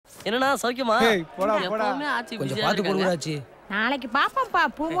என்னடா சௌக்கியமா? போடா போடா. கொஞ்சம் பாத்து போடுடாச்சி. நாளைக்கு பாப்போம்ப்பா.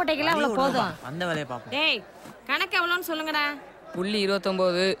 பூ மூட்டைக்கெல்லாம் அவ்வளவு போதும். அந்த வேலையை பாப்போம். டேய் கணக்கு எவ்வளவுன்னு சொல்லுங்கடா. புள்ளி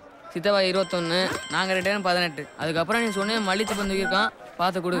 29, சித்தவா 21, நாங்க 2 பேரும் 18. அதுக்கப்புறம் நீ சொன்ன மல்லித்து பந்து இருக்கான்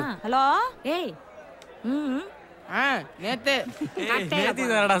பாத்து கொடு. ஹலோ ஏய் நேத்து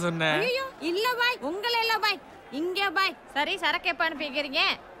தானடா சொன்னேன். ஐயோ இல்ல பாய், உங்கள இல்ல பாய், இங்க பாய். சரி சரக்கு எப்ப அனுப்பிக்கிறீங்க?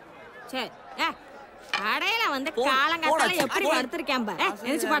 சரி கடையில வந்து காலங்காத்தால எப்படி வறுத்திருக்கேன் பாரு.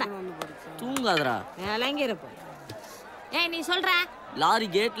 நினைச்சு பாட தூங்காதடா. விளங்கி இருப்போம். ஏய் நீ சொல்ற லாரி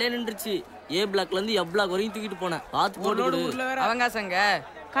கேட்ல நின்றுச்சு. ஏ பிளாக்ல இருந்து எ பிளாக் வரையும் தூக்கிட்டு போனேன். பாத்து போடு. அவங்காசங்க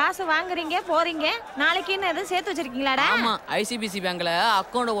காசு வாங்குறீங்க போறீங்க. நாளைக்கு என்ன எதுவும் சேர்த்து வச்சிருக்கீங்களாடா? ஆமா, ஐசிபிசி பேங்க்ல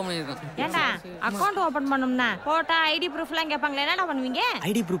அக்கவுண்ட் ஓபன் பண்ணிருக்கேன். ஏண்டா அக்கவுண்ட் ஓபன் பண்ணனும்னா போட்டா ஐடி ப்ரூஃப் எல்லாம் கேட்பாங்களே, என்னடா பண்ணுவீங்க?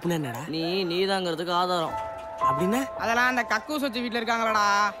 ஐடி ப்ரூஃப்னா என்னடா? நீதாங்கிறதுக்கு ஆதாரம். அப்படின்னா அதெல்லாம் அந்த கக்கூஸ் வச்சு வீட்ல இருக்காங்களாடா,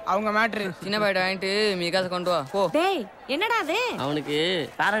 அவங்க மேட்ரு. சின்ன பையன் வாங்கிட்டு மீ காசு கொண்டு வா போ. டேய் என்னடா அது? அவனுக்கு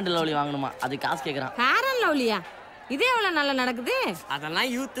பேரண்ட் லவ்லி வாங்கணுமா, அது காசு கேக்குறான். பேரண்ட் லவ்லியா? இது எவ்வளவு நல்லா நடக்குது? அதெல்லாம்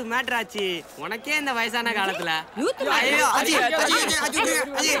யூத் மேட்டர் ஆச்சு. உனக்கே இந்த வயசான காலத்துல யூத்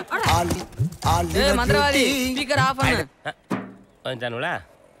ஏய் மந்திரவாதி ஸ்பீக்கர் ஆஃப் பண்ணு. வந்துட்டானுங்களா?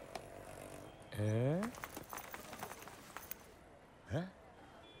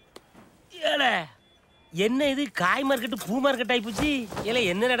 என்ன இது காய் மார்க்கெட் பூ மார்க்கெட் ஆயிப்போச்சு. இல்ல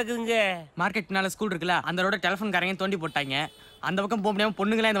என்ன நடக்குதுங்க? மார்க்கெட்னால ஸ்கூல் இருக்குல்ல, அந்த ரோட டெலிஃபோன் காரங்க தோண்டி போட்டாங்க. அந்த பக்கம் போக முடியாம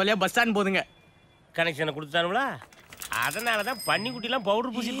பொண்ணுங்களே இந்த வழியா பஸ் ஸ்டாண்ட் போதுங்க. கனெக்ஷனை கொடுத்துட்டானுங்களா? அதனாலதான் பன்னிக்குட்டிலாம்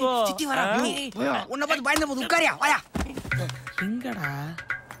பவுடர் பூசிக்கோ. உன்னை பார்த்து பயந்த போது உட்காரியா வாயா. எங்கடா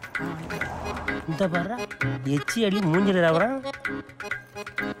இந்த பாரு எச்சி அடி மூஞ்சில ராவறான்.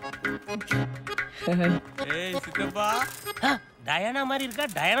 ஏய் சித்தப்பா, டயானா மாதிரி இருக்கா?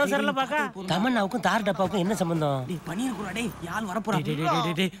 டயனோசர்ல பாக்க. தமன்னாவுக்கும் தார் டப்பாவுக்கும் என்ன சம்பந்தம்? டேய் பனி இருக்குடா. டேய் யார் வர போறா?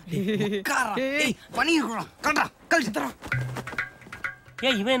 டேய் உட்காரா. டேய் பனி இருக்குடா. கண்டா கல் சித்தரா.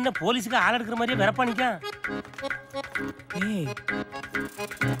 ஏய் இவன் என்ன போலீஸ்க்கு ஆள் எடுக்கிற மாதிரியே வெறப்பானிக்கான்? ஏய்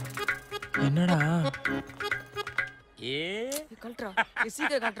என்னடா? கல்ட்ரா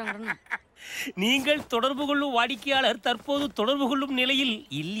சீக்கிரம் காட்றாங்கடா. நீங்கள் தொடர்பு கொள்ளும் வாடிக்கையாளர் தற்போது தொடர்பு கொள்ளும் நிலையில்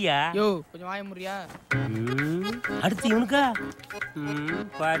இல்லையா? யோ கொஞ்சம் வாய முறியா. அடுத்து இவனுக்கா?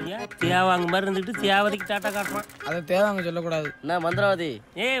 பாரியா தேவாங்க மாதிரி இருந்துட்டு தேவதைக்கு டாட்டா காட்டுறான். அதை தேவாங்க சொல்லக்கூடாது. என்ன மந்திரவாதி?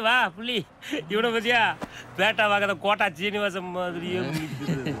 ஏய் வா புள்ளி, இவனை பத்தியா பேட்டா வாங்காத கோட்டா சீனிவாசம் மாதிரியே.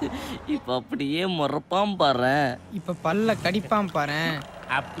 இப்ப அப்படியே மறப்பாம பாரு. இப்ப பல்ல கடிப்பாம பாரு.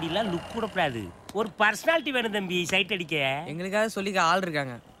 அப்படிலாம் லுக் கூடப்படாது. ஒரு பர்சனாலிட்டி வேணும் தம்பி சைட் அடிக்க. எங்களுக்காக சொல்லிக்க ஆள்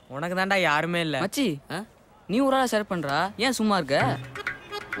இருக்காங்க. உனக்கு தான்டா யாருமே இல்ல. மச்சி நீ ஒரு ஆளா ஷேர் பண்றா, ஏன் சும்மா இருக்க?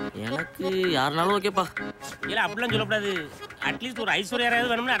 எனக்கு யாருனாலும் ஓகேப்பா. இல்ல அப்படிலாம் சொல்லக்கூடாது. அட்லீஸ்ட் ஒரு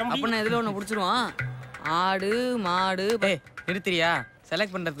ஐஸ்வர்யாவது வேணும்னு அடம். அப்ப நான் எதுல ஒண்ணு புடிச்சிருவான். ஆடு மாடு. நிறுத்துறியா?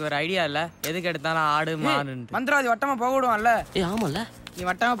 செலக்ட் பண்றதுக்கு ஒரு ஐடியா இல்ல. எதுக்கு எடுத்தாலும் ஆடு மாடு. மந்திரவாதி வட்டமா போக விடுவான்ல. ஆமால நீ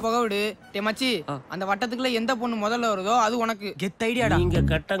வட்டமா போக விடு. டே மச்சி, அந்த வட்டத்துக்குள்ள எந்த பொண்ணு முதல்ல வருதோ அது உனக்கு. கெத் ஐடியாடா. நீங்க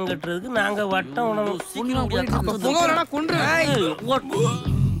கட்டம் கட்டுறதுக்கு நாங்க வட்டம் உணவு புகவலனா கொன்றுவேன்.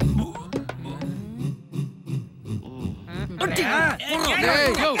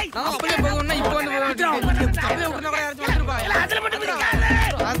 அப்படியே போகணும்னா இப்போ வந்து அப்படியே உடனே கூட யாராச்சும் வந்துருப்பா.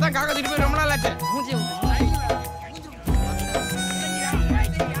 அதான் காக்கா திட்டு போய் ரொம்ப நாள் ஆச்சு.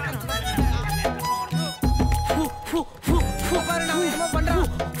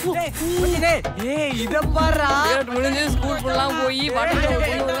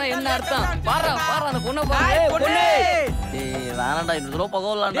 என்ன அர்த்தம்? பாரா பாரா அந்த பொண்ணை பாரு. வேணாண்டா, இந்த தடவை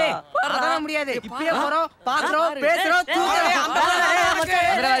பகவலாண்டா. அதெல்லாம் முடியாது. இப்பயே போறோம், பாக்குறோம், பேசுறோம், தூக்குறோம்.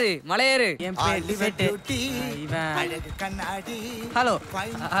 மந்திரவாதி மலையேறு. என் பேர் டிபேட். இவன் ஹலோ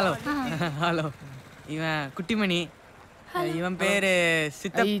ஹலோ ஹலோ. இவன் குட்டிமணி. இவன் பேரு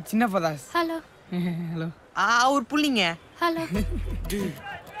சித்தப் சின்ன பதாஸ். Hello hello. ஒரு புள்ளிங்க. ஹலோ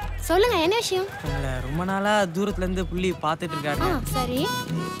சொல்லுங்க, என்ன விஷயம்? உங்களை ரொம்ப நாளா தூரத்துல இருந்து புள்ளி பாத்துட்டு இருக்காரு. சரி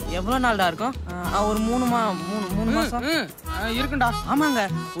எவ்வளவு நாள்டா இருக்கும்? ஒரு மூணு மாசம் இருக்குண்டா. ஆமாங்க,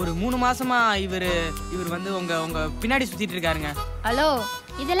 ஒரு 3 மாசமா இவர் வந்து உங்க பின்னாடி சுத்திட்டு இருக்காருங்க. ஹலோ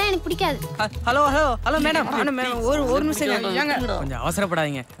இதெல்லாம் எனக்கு பிடிக்காது. Hello hello hello madam. ஒரு நிமிஷம் கொஞ்சம்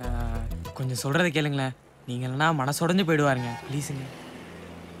அவசரப்படாதீங்க. கொஞ்சம் சொல்றதை கேளுங்களேன். நீங்க இல்லைன்னா மனசுடைஞ்சு போயிடுவாருங்க. ப்ளீஸுங்க.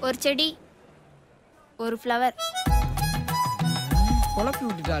 ஒரு செடி, ஒரு ஃப்ளவர். குழப்பி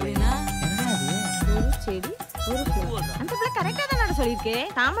விட்டுட்டாலே. ஒரு செடி, ஒரு ஃப்ளவர். அந்த பிள்ளை கரெக்டா தான் சொல்லிருக்கே.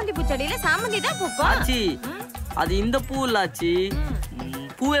 சாமந்தி பூ செடியில சாமந்தி தான் பூக்கும். ஆச்சி, அது இந்த பூ இல்ல ஆச்சி.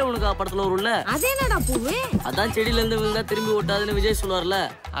 பூவே உனக்கு படத்துல வரும்ல, அது என்னடா பூவே? அதான் செடியில இருந்து விழுந்தா திரும்பி ஓட்டாதுன்னு விஜய் சொல்லுவார்ல.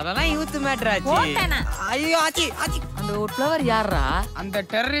 அதெல்லாம் யூத் மேட்டர் ஆச்சு. ஐயோ ஆச்சி ஆச்சி. அந்த ஒரு ஃப்ளவர் யாரா? அந்த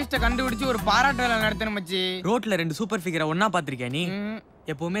டெரரிஸ்ட கண்டுபிடிச்சு ஒரு பாராட்டு வேலை நடத்தணும் மச்சி. ரோட்ல 2 சூப்பர் ஃபிகரை ஒண்ணா பாத்திருக்கியா நீ?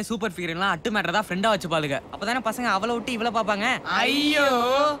 எப்பவுமே சூப்பர் ஃபிகர் எல்லாம் அட்டு மேட்டர் தான் ஃப்ரெண்டா வச்சு பாருங்க. அப்பதானே பசங்க அவளை விட்டு இவளை பாப்பாங்க. ஐயோ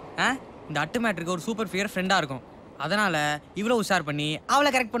இந்த அட்டு மேட்ருக்கு ஒரு சூப்பர் ஃபிகர் ஃப்ரெண்டா இருக்கும். அதனால இவ்வளோ உஷார் பண்ணி அவளை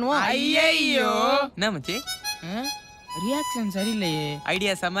கரெக்ட் பண்ணுவோம். ஐயோ என்ன மச்சி ரியாக்ஷன் சரியில்லையே.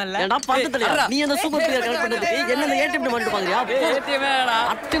 ஐடியா செம்ம இல்ல? ஏடா பக்கத்துல நீ அந்த சூப்பர் பிளேயர் கரெக்ட் பண்றதுக்கு என்ன ஏடிஎம் பண்ணிட்டு பாக்குறியா? ஏடிஎம்டா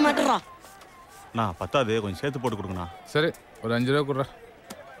அட்டு மேட்டரா. நான் பத்தாது கொஞ்சம் சேர்த்து போட்டு கொடுங்கண்ணா. சரி ஒரு 5 ரூபா கொடுறா.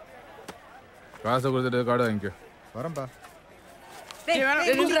 காசை கொடுத்துட்டு கார்டு வாங்கிக்கோ. வரேன்ப்பா.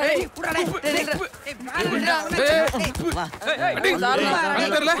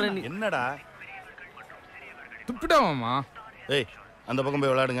 என்னடா துப்பிட்டாமாம்மா. ஏய் அந்த பக்கம்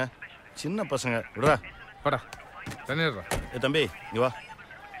போய் விளையாடுங்க, சின்ன பசங்க. விடுறா படா தண்ணிடுறா. தம்பி இங்க வா.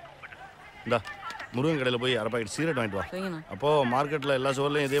 இந்தா முருகன் கடையில் போய் 1/2 பாக்கெட் சீரட் வாங்கிட்டு வா. அப்போ மார்க்கெட்ல எல்லா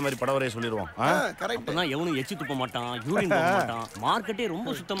சோர்லையும் இதே மாதிரி படம் வரைய சொல்லிடுவோம். அப்பதான் எவனும் எச்சி துப்ப மாட்டான், யூரின் போக மாட்டான். மார்க்கெட்டே ரொம்ப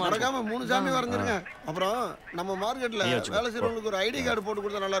சுத்தமா இருக்கும். 3 சாமி வரைஞ்சிருங்க. அப்புறம் நம்ம மார்க்கெட்ல வேலை செய்யறவங்களுக்கு ஒரு ஐடி கார்டு போட்டு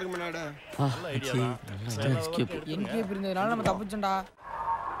கொடுத்தா நல்லா இருக்கும். முன்னாடி நல்ல ஐடியா தான். என்கேப் இருந்ததுனால நம்ம தப்பிச்சோம்டா.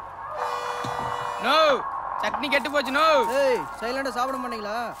 நோ சட்னி கெட்டு போச்சு. நோ சைலண்டா சாப்பிட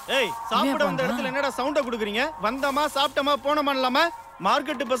மாட்டீங்களா? ஏய் சாப்பிட வந்த இடத்துல என்னடா சவுண்ட குடுக்குறீங்க? வந்தமா சாப்பிட்டமா போனமா இல்லாம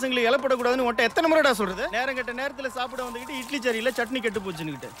மார்க்கெட் பசங்களை இலப்பட கூடாதுன்னு உன்ட்ட எத்தனை முறைடா சொல்றது? நேரம் கெட்ட நேரத்துல சாப்பிட வந்துகிட்டு இட்லி சரியில்லை சட்னி கெட்டு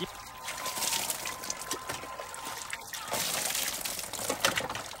போச்சுன்னுகிட்டு.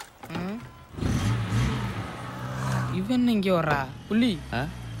 இவன் இங்க வர்றா புள்ளி.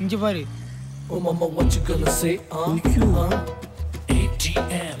 இங்க பாரு.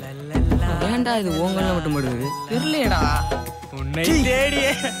 ஏன்டா இது ஓங்கல்ல மட்டும் போடுது? தெரியலடா. உன்னை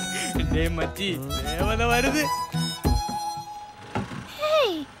தேடியே டேய் மச்சி தேவதை வருது.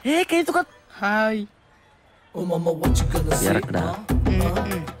 ஏய் கேத்துக்கோ. ஹாய். இறக்குடா.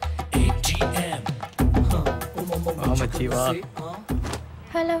 வா மச்சி வா.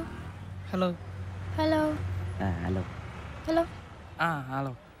 Hello hello hello hello hello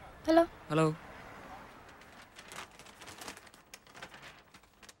hello hello hello.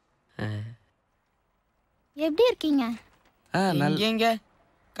 எப்படி இருக்கீங்க? எங்க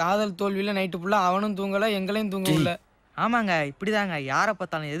காதல் தோல்வியில நைட்டு ஃபுல்லா அவனும் தூங்கல எங்களையும் தூங்கல. ஆமாங்க இப்படிதாங்க. யாரை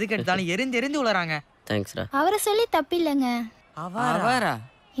பார்த்தாலும் எதுக்கு எடுத்தாலும் எரிஞ்சு உளறாங்க. தேங்க்ஸ்டா. அவரை சொல்லி தப்பில்லைங்க. அவரா?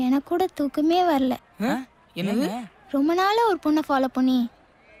 எனக்கு கூட தூக்கமே வரல. என்னது? ரொம்ப நாளா ஒரு பொண்ணை ஃபாலோ பண்ணி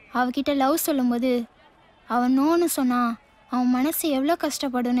அவகிட்ட லவ் சொல்லும்போது அவன் நோன்னு சொன்னா அவன் மனசு எவ்வளோ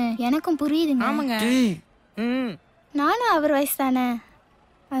கஷ்டப்படுன்னு எனக்கும் புரியுதுங்க. ஆமாங்க. நானும் அவர் வயசு தானே,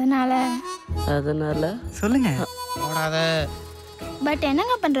 அதனால சொல்லுங்க. ஓடாத. பட்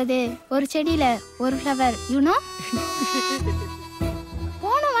என்னங்க பண்றது, ஒரு செடியில ஒரு ஃப்ளவர் யூனோ.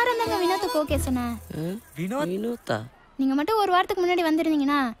 போன வாரம் தாங்க வினோத்துக்கு ஓகே சொன்னேன். வினோதா? நீங்க மட்டும் ஒரு வாரத்துக்கு முன்னாடி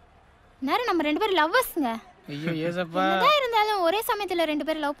வந்திருந்தீங்கன்னா நேரம் நம்ம 2 பேரும் லவ்வர்ஸ்ங்க. ஐயோ ஏசப்பா. என்னதான் இருந்தாலும் ஒரே சமயத்துல 2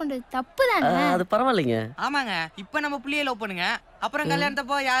 பேரும் லவ் பண்றது தப்பு தானே. அது பரவாயில்லைங்க. ஆமாங்க இப்ப நம்ம புள்ளியை லவ் பண்ணுங்க, அப்புறம்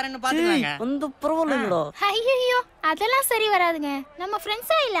கல்யாணத்தப்போ யாருன்னு பாத்துக்கலாங்க. அந்த பரவாயில்லைங்கடா. ஐயோ அதெல்லாம் சரி வராதுங்க. நம்ம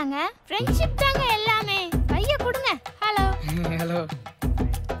ஃப்ரெண்ட்ஸா இல்லங்க, ஃப்ரெண்ட்ஷிப் தாங்க எல்லாமே. கைய கொடுங்க. Hello hello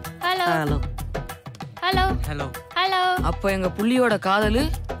hello hello hello hello hello. அப்ப எங்க புள்ளியோட காதலு?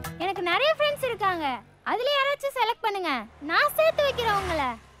 எனக்கு நிறைய ஃப்ரெண்ட்ஸ் இருக்காங்க, அதுல யாராச்சும் செலக்ட் பண்ணுங்க, நான் சேர்த்து வைக்கிறேன் உங்களை.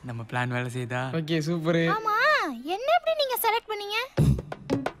 நம்ம பிளான் வேலை செய்தா? Okay super. ஆமா என்ன எப்படி நீங்க செலக்ட் பண்ணீங்க?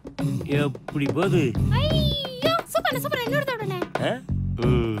 எப்படி போகுது? ஐயோ சூப்பர் சூப்பர். இன்னொரு தடவை.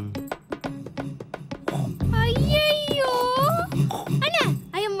 ஐயோ அண்ணா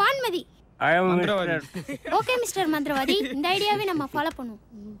ஐ அம் வான்மதி. ஓகே மிஸ்டர் மந்திரவாதி, இந்த ஐடியாவை நம்ம ஃபாலோ பண்ணுவோம்.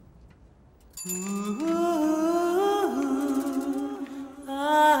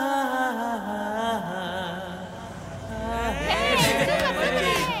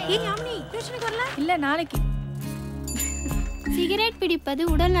 இல்ல நாளைக்கு. சிகரெட் பிடிப்பது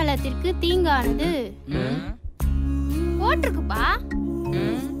உடல் நலத்திற்கு தீங்கானது போட்டிருக்குப்பா.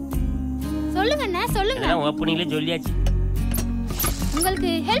 சொல்லுங்கண்ணா சொல்லுங்க. ஓப்பனிங்ல சொல்லியாச்சு.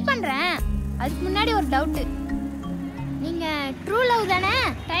 உங்களுக்கு ஹெல்ப் பண்றேன். அதுக்கு முன்னாடி ஒரு டவுட். நீங்க ட்ரூ லவ் தானே,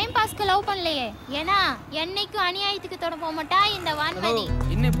 டைம் பாஸ்க்கு லவ் பண்ணலையே? ஏன்னா என்னைக்கும் அநியாயத்துக்கு தொட போக மாட்டா இந்த வான்மதி.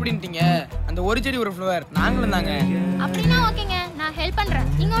 என்ன எப்படின்ட்டீங்க? அந்த ஒரு செடி ஒரு ஃப்ளவர் நாங்களும் தாங்க. அப்படின்னா ஓகேங்க, நான் ஹெல்ப் பண்றேன்,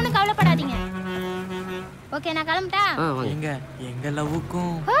 நீங்க ஒன்றும் கவலைப்படாதீங்க. ஓகே நான் கிளம்பிட்டா? எங்க எங்க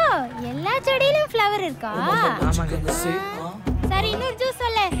லவ்வுக்கும் ஓ எல்லா செடியிலும் ஃப்ளவர் இருக்கா? ஆமாங்க. சரி இன்னொரு ஜூஸ்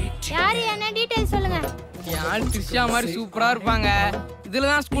சொல்லு. யாரு என்ன டீடைல் சொல்லுங்க. யார் த்ரிஷா மாதிரி சூப்பரா இருப்பாங்க,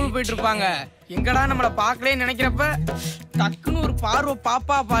 இதுலதான் ஸ்கூல் போயிட்டு இருப்பாங்க. எங்கடா நம்மள பாக்கலே நினைக்கிறப்ப டக்குன்னு ஒரு பார்வை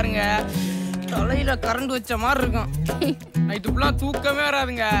பாப்பா பாருங்க, தலையில கரண்ட் வச்ச மாதிரி இருக்கும். நைட்டு ஃபுல்லா தூக்கமே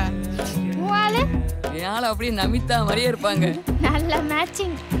வராதுங்க. என்னால அப்படியே நமிதா மாதிரியே இருப்பாங்க. நல்ல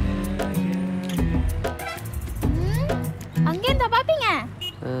மேட்சிங். அங்கே இருந்தா பாப்பீங்க?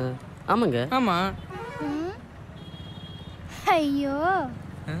 ஆமாங்க. ஆமா. ஐயோ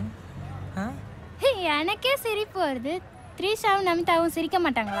எனக்கே சிரிப்பு வருது, 3-7 நமிதாவும் சிரிக்க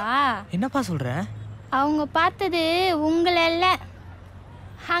மாட்டாங்களா? என்னப்பா சொல்ற? அவங்க பார்த்தது உங்களை இல்ல.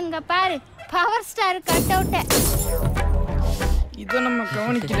 அங்க பாரு பவர் ஸ்டார் கட் அவுட்ட. இத நம்ம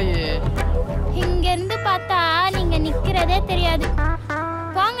கவனிக்கலையே. இங்க இருந்து பார்த்தா நீங்க நிக்கிறதே தெரியாது.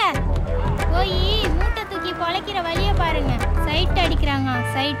 போங்க போய் மூட்டை தூக்கி பொளைக்கிற வழிய பாருங்க. சைட் அடிக்கிறாங்க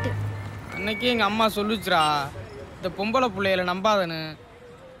சைட். அன்னைக்கு எங்க அம்மா சொல்லுச்சுடா இந்த பொம்பளை பிள்ளைகளை நம்பாதன்னு.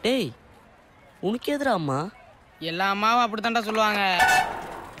 டேய் உனக்கு எதுடா அம்மா? எல்லா அம்மாவும் அப்படித்தான்டா சொல்லுவாங்க.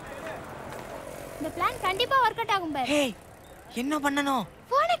 இந்த பிளான் கண்டிப்பா வொர்க் அவுட் ஆகும் பாரு. ஏய் என்ன பண்ணனும்?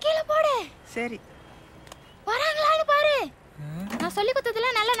 போன கீழ போடு. சரி. வராங்களான்னு பாரு. நான் சொல்லி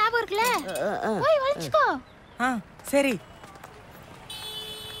கொடுத்ததெல்லாம் நல்ல ஞாபகம் இருக்குல? போய் வளைச்சுக்கோ. சரி.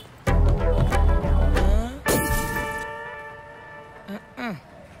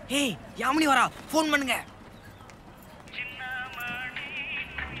 ஏய் யாமினி வரா, ஃபோன் பண்ணுங்க.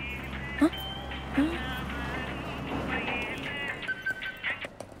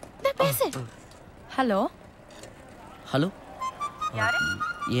 பேசு. ஹலோ ஹலோ,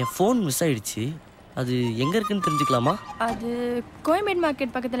 என் ஃபோன் மிஸ் ஆயிடுச்சு. அது எங்க இருக்குன்னு தெரிஞ்சுக்கலாமா? அது கோயம்பேடு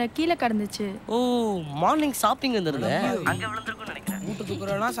மார்க்கெட் பக்கத்துல கீழே கடந்துச்சு. ஓ மார்னிங் ஷாப்பிங் வந்திருந்தேன். அங்க விழுந்திருக்கும்னு நினைக்கிறேன். மூட்டை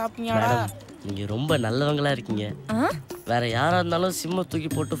தூக்குறலாம் ஷாப்பிங்காடா. நீங்க ரொம்ப நல்லவங்களா இருக்கீங்க. வேற யாரா இருந்தாலும் சிம்ம தூக்கி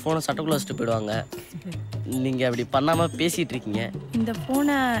போட்டு போனை சட்டைக்குள்ள வச்சுட்டு போயிடுவாங்க. நீங்க அப்படி பண்ணாம பேசிட்டு இருக்கீங்க. இந்த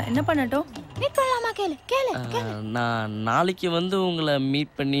போனை என்ன பண்ணட்டும்? மீட் பண்ணலாமா? கேளு கேளு. நான் நாளைக்கு வந்து உங்களை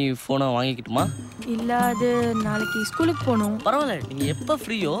மீட் பண்ணி போனை வாங்கிக்கிட்டுமா? இல்ல அது நாளைக்கு ஸ்கூலுக்கு போகணும். பரவாயில்ல, நீங்க எப்போ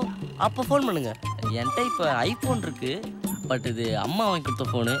ஃப்ரீயோ அப்போ ஃபோன் பண்ணுங்க. என்கிட்ட இப்போ ஐஃபோன் இருக்கு. பட் இது அம்மா வாங்கி கொடுத்த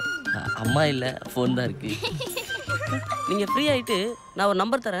ஃபோனு. அம்மா இல்லை, ஃபோன் தான் இருக்கு. நீங்க ஃப்ரீ ஆயிட்டு நான் ஒரு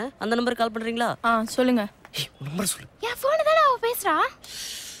நம்பர் தரேன். அந்த நம்பருக்கு கால் பண்றீங்களா? சொல்லுங்க. நம்பர் சொல்லு. என் ஃபோன் தான அவ பேசுறா.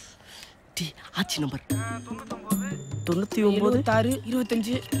 டி ஆச்சி நம்பர் 99 6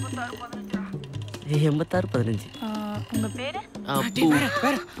 25 86 15. உங்க பேரு?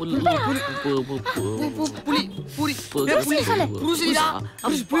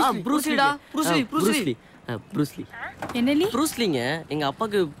 ப்ரூஸ்லிங்க. எங்க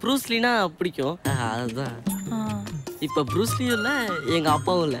அப்பாவுக்கு ப்ரூஸ்லினா பிடிக்கும். அதுதான். இப்ப ப்ரூஸ்லியும் இல்ல, எங்க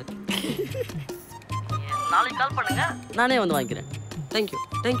அப்பாவும் இல்ல. நாளைக்கு கால் பண்ணுங்க, நானே வந்து வாங்கிக்கிறேன். Thank you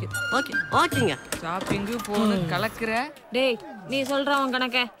thank you. ஓகே ஓகேங்க. ஷாப்பிங்கு போன கலக்குற. டேய் நீ சொல்றவன்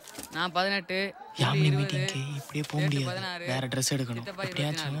கணக்க. நான் 18 யாமினி மீட்டிங்க்கு இப்படியே போக முடியாது. வேற ட்ரெஸ் எடுக்கணும்.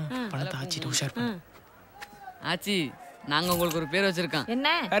 எப்படியாச்சும் பணத்தை ஆச்சிட்டு உஷார் பண்ணு. ஆச்சி நாங்க உங்களுக்கு ஒரு பேர் வச்சிருக்கோம். என்ன?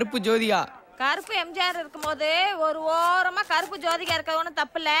 கருப்பு ஜோதிகா. கருப்பு எம்ஜிஆர் இருக்கும்போது ஒரு ஓரமா கருப்பு ஜோதிகா இருக்க ஒன்றும்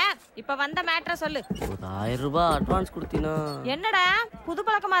தப்பு இல்ல. இப்ப வந்த மேட்டரை சொல்லு. ஒரு 1000 ரூபாய் அட்வான்ஸ் கொடுத்தீனா? என்னடா புது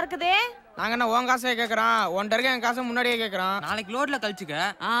பழக்கமா இருக்குது? நாங்க என்ன உன் காசே கேக்குறோம், உன்கிட்ட இருக்க என் காசை முன்னாடியே கேக்குறோம். நாளைக்கு லோட்ல கழிச்சுக்க.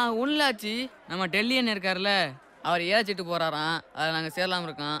 உள்ளாச்சி நம்ம டெல்லியன் இருக்காருல்ல, அவர் ஏச்சிட்டு போறாராம். அதில் நாங்க சேரலாம்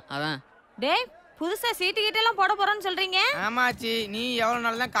இருக்கோம். அதான். டேய் புதுசா சீட்டு கிட்ட எல்லாம் போட போறோம்னு சொல்றீங்க? ஆமாச்சி, நீ எவ்வளவு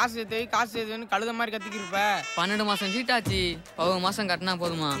நாள் தான் காசு சேர்த்து கழுத மாதிரி கத்திக்கிருப்ப. 12 மாசம் சீட்டாச்சி, 10 மாசம் கட்டினா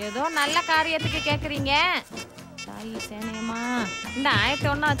போதுமா? ஏதோ நல்ல காரியத்துக்கு கேக்குறீங்க. தாய் சேனையம்மா இந்த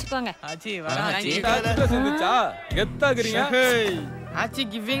 1001 வச்சுக்கோங்க. ஆச்சி வரா. ஆச்சி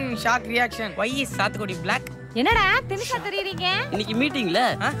கிவிங் ஷாக் ரியாக்ஷன். ஒய் சாத்துக்குடி பிளாக். என்னடா தினிஷா தெரியுறீங்க? இன்னைக்கு மீட்டிங்ல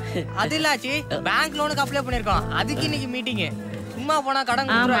அது இல்ல ஆச்சி, பேங்க் லோனுக்கு அப்ளை பண்ணிருக்கோம். அதுக்கு இன்னைக்கு மீட்டிங். சும்மா போனா கடன்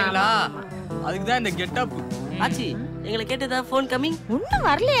கொடுத்துருவாங்களா? அதுக்கு தான் இந்த கெட்டப். ஆச்சி எங்களை கேட்டதா ஃபோன் கமிங்? ஒண்ணும்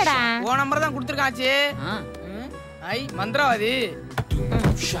வரலையேடா. ஓ நம்பர் தான் கொடுத்துருக்கான் ஆச்சி. ஐ மந்திரவாதி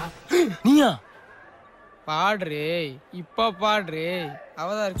நீயா? பாடுறே இப்ப பாடுறே.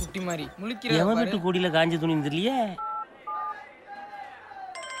 அவதார் குட்டி மாதிரி முழிக்கிற. எவன் வீட்டு கோடியில காஞ்ச துணி தெரியலையே.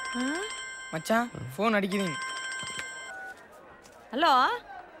 மச்சான் ஃபோன் அடிக்குதுங்க. ஹலோ.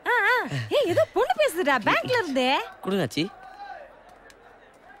 ஏய் ஏதோ பொண்ணு பேசுதுடா பேங்க்ல இருந்து. கொடுங்க ஆச்சி.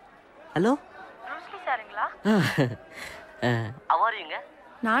 ஹலோ ரோஸ்லி சாருங்களா? அவாரிங்க?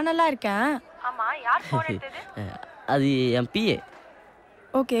 நான் நல்லா இருக்கேன். ஆமா யார் ஃபோன் எடுத்தது? அது என் பிஏ.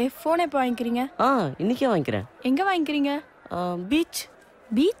 ஓகே ஃபோன் எப்போ வாங்கிக்கிறீங்க? இன்னைக்கே வாங்கிக்கிறேன். எங்க வாங்கிக்கிறீங்க? பீச்.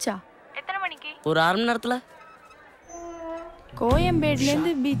 பீச்சா? எத்தனை மணிக்கு? ஒரு 1/2 மணி நேரத்துல. கோயம்பேடுல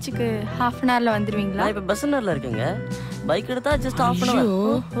இருந்து பீச்சுக்கு ½ அன் ஹவர்ல வந்துருவீங்களா? நான் இப்ப பஸ்னர்ல இருக்கேங்க. பைக் எடுத்தா ஜஸ்ட் ½ அன் ஹவர்.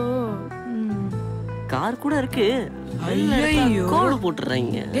 ஓஹோ. கார் கூட இருக்கு. ஐயோ கோடு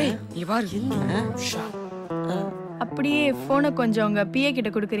போட்டுறீங்க. டேய் நீ பாரு. அப்படியே போனை கொஞ்சம் உங்க பிஏ கிட்ட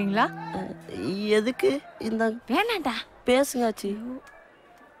கொடுக்குறீங்களா? எதுக்கு? இந்த வேணாம்டா பேசுங்க ஆச்சி.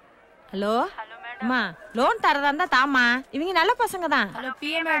 ஹலோ அம்மா, லோன் தரதா இருந்தா தாமா. இவங்க நல்ல பசங்க தான். ஹலோ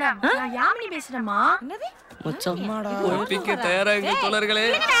பிஏ மேடம், நான் யாமினி பேசுறேன்மா. என்னது மச்சம்மாடா ஒப்பிக்க தயாராகுங்க தோழர்களே.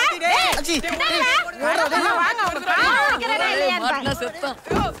 ஆச்சி வாங்க ஒரு கால் வைக்கிறேனா இல்லையா? மாட்டா செத்தான்.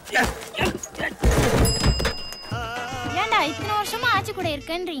 ஏன்டா இத்தனை வருஷமா ஆச்சி கூட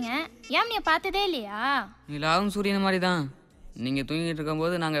இருக்கேன்றீங்க? யாமினியை பார்த்ததே இல்லையா? நிலாவும் சூரியன் மாதிரி தான். நீங்கள் தூங்கிட்டு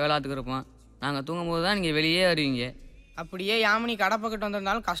இருக்கும்போது நாங்கள் வேளாத்துக்கு இருப்போம். நாங்கள் தூங்கும் போது தான் நீங்கள் வெளியே வருவீங்க. அப்படியே யாமினி கடை பக்கத்து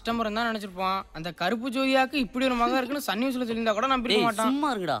வந்திருந்தாலும் கஸ்டமர் தான் நினைச்சிருப்போம். அந்த கருப்பு ஜோதியாக்கு இப்படி ஒரு மகன் இருக்குன்னு சன் நியூஸ்ல சொல்லியிருந்தா கூட நான் பிடிக்க மாட்டேன்.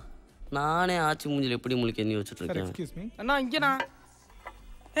 சும்மா இருக்குடா. நானே ஆச்சி மூஞ்சில எப்படி முழிக்க எண்ணி வச்சுட்டு இருக்கேன். அண்ணா இங்கண்ணா.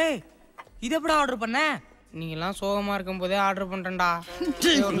 ஏய் இது எப்படா ஆர்டர் பண்ண? நீங்க எல்லாம் சோகமா இருக்கும் போதே ஆர்டர் பண்றேன்டா.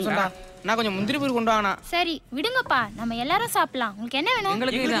 நான் கொஞ்சம் முந்திரி பயிர் கொண்டு வாங்கண்ணா. சரி விடுங்கப்பா, நம்ம எல்லாரும் சாப்பிடலாம். உங்களுக்கு என்ன வேணும்?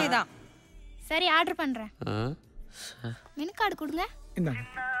 எங்களுக்கு இதான். சரி ஆர்டர் பண்றேன். மெனு கார்டு கொடுங்க.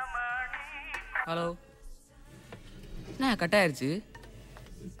 ஹலோ, என்ன கட் ஆயிடுச்சு?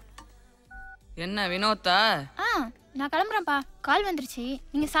 என்ன வினோத்தா? நான் கிளம்புறேன்ப்பா, கால் வந்துருச்சு.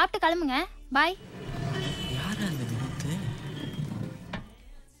 நீங்க சாப்பிட்டு கிளம்புங்க. பாய். யாரா அந்த வினோத்?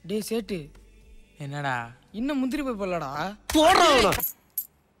 டேய் சேட்டு, என்னடா இன்னும் முந்திரி பயிர் போடலடா. போடுறா.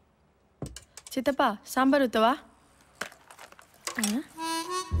 சித்தப்பா சாம்பார் ஊத்தவா?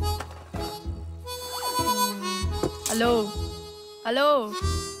 ஹலோ ஹலோ,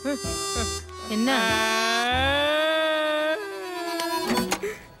 என்ன?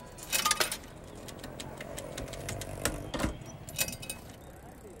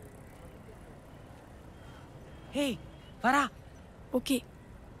 ஏய் வரா. ஓகே.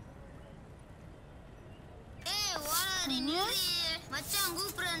 மச்சான்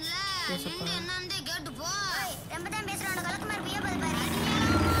கூப்பிடுறேன்ல, நின்னு என்னன்னு கேட்டு போ. எம்பதான் பேசுறேன், கலக்கு மாதிரி பிய பது பாரு.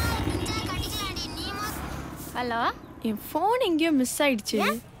 நிஞ்சா கட்டிக்கலாம்டி நீ. ஹலோ, என் ஃபோன் எங்கேயோ மிஸ் ஆயிடுச்சு.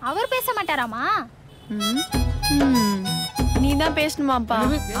 அவர் பேச மாட்டாராமா? நீ தான் பேசணுமாப்பா?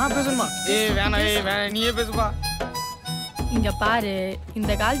 பேசணுமா? வேணாம் நீயே பேசுப்பா. இங்க பாரு,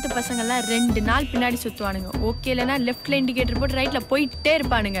 இந்த காலத்து பசங்க எல்லாம் 2 நாள் பின்னாடி சுத்துவானுங்க. ஓகே இல்லனா லெஃப்ட்ல இண்டிகேட்டர் போட்டு ரைட்ல போயிட்டே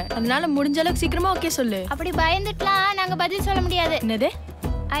இருப்பானுங்க. அதனால முடிஞ்ச அளவுக்கு சீக்கிரமா ஓகே சொல்லு. அப்படி பயந்துட்டலாம் நாங்க பதில் சொல்ல முடியாது. என்னது?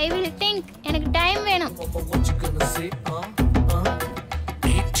 I will think. எனக்கு டைம் வேணும்.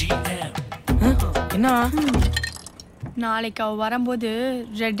 என்ன? நாளைக்கு அவ வரும்போது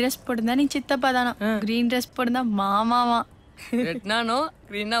ரெட் ட்ரெஸ் போட்டுருந்தா நீ சித்தப்பா தானா, கிரீன் ட்ரெஸ் போட்டுருந்தா மாமாவா. ரெட்னா நோ,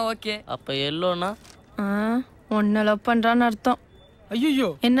 கிரீனா ஓகே. அப்ப எல்லோனா ஒன்ன லவ் பண்றான்னு அர்த்தம். ஐயோ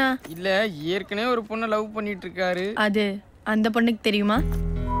என்ன? இல்ல, ஏற்கனவே ஒரு பொண்ணை லவ் பண்ணிட்டு இருக்காரு. அது அந்த பொண்ணுக்கு தெரியுமா?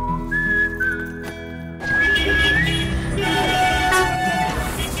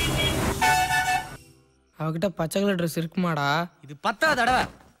 அவகிட்ட பச்சை கலர் ட்ரெஸ் இருக்குமாடா? இது 10வது தடவை.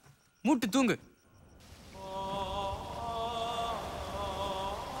 மூட்டு தூங்கு.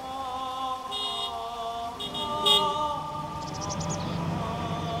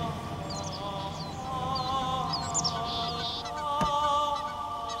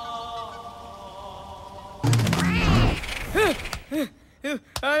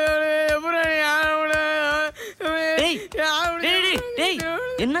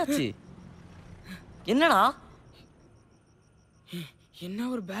 என்னாச்சு? என்னடா? என்ன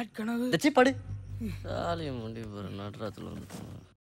ஒரு பேட் கனவு. படு. சாலியம் முண்டி போற நடுராத்துல வந்து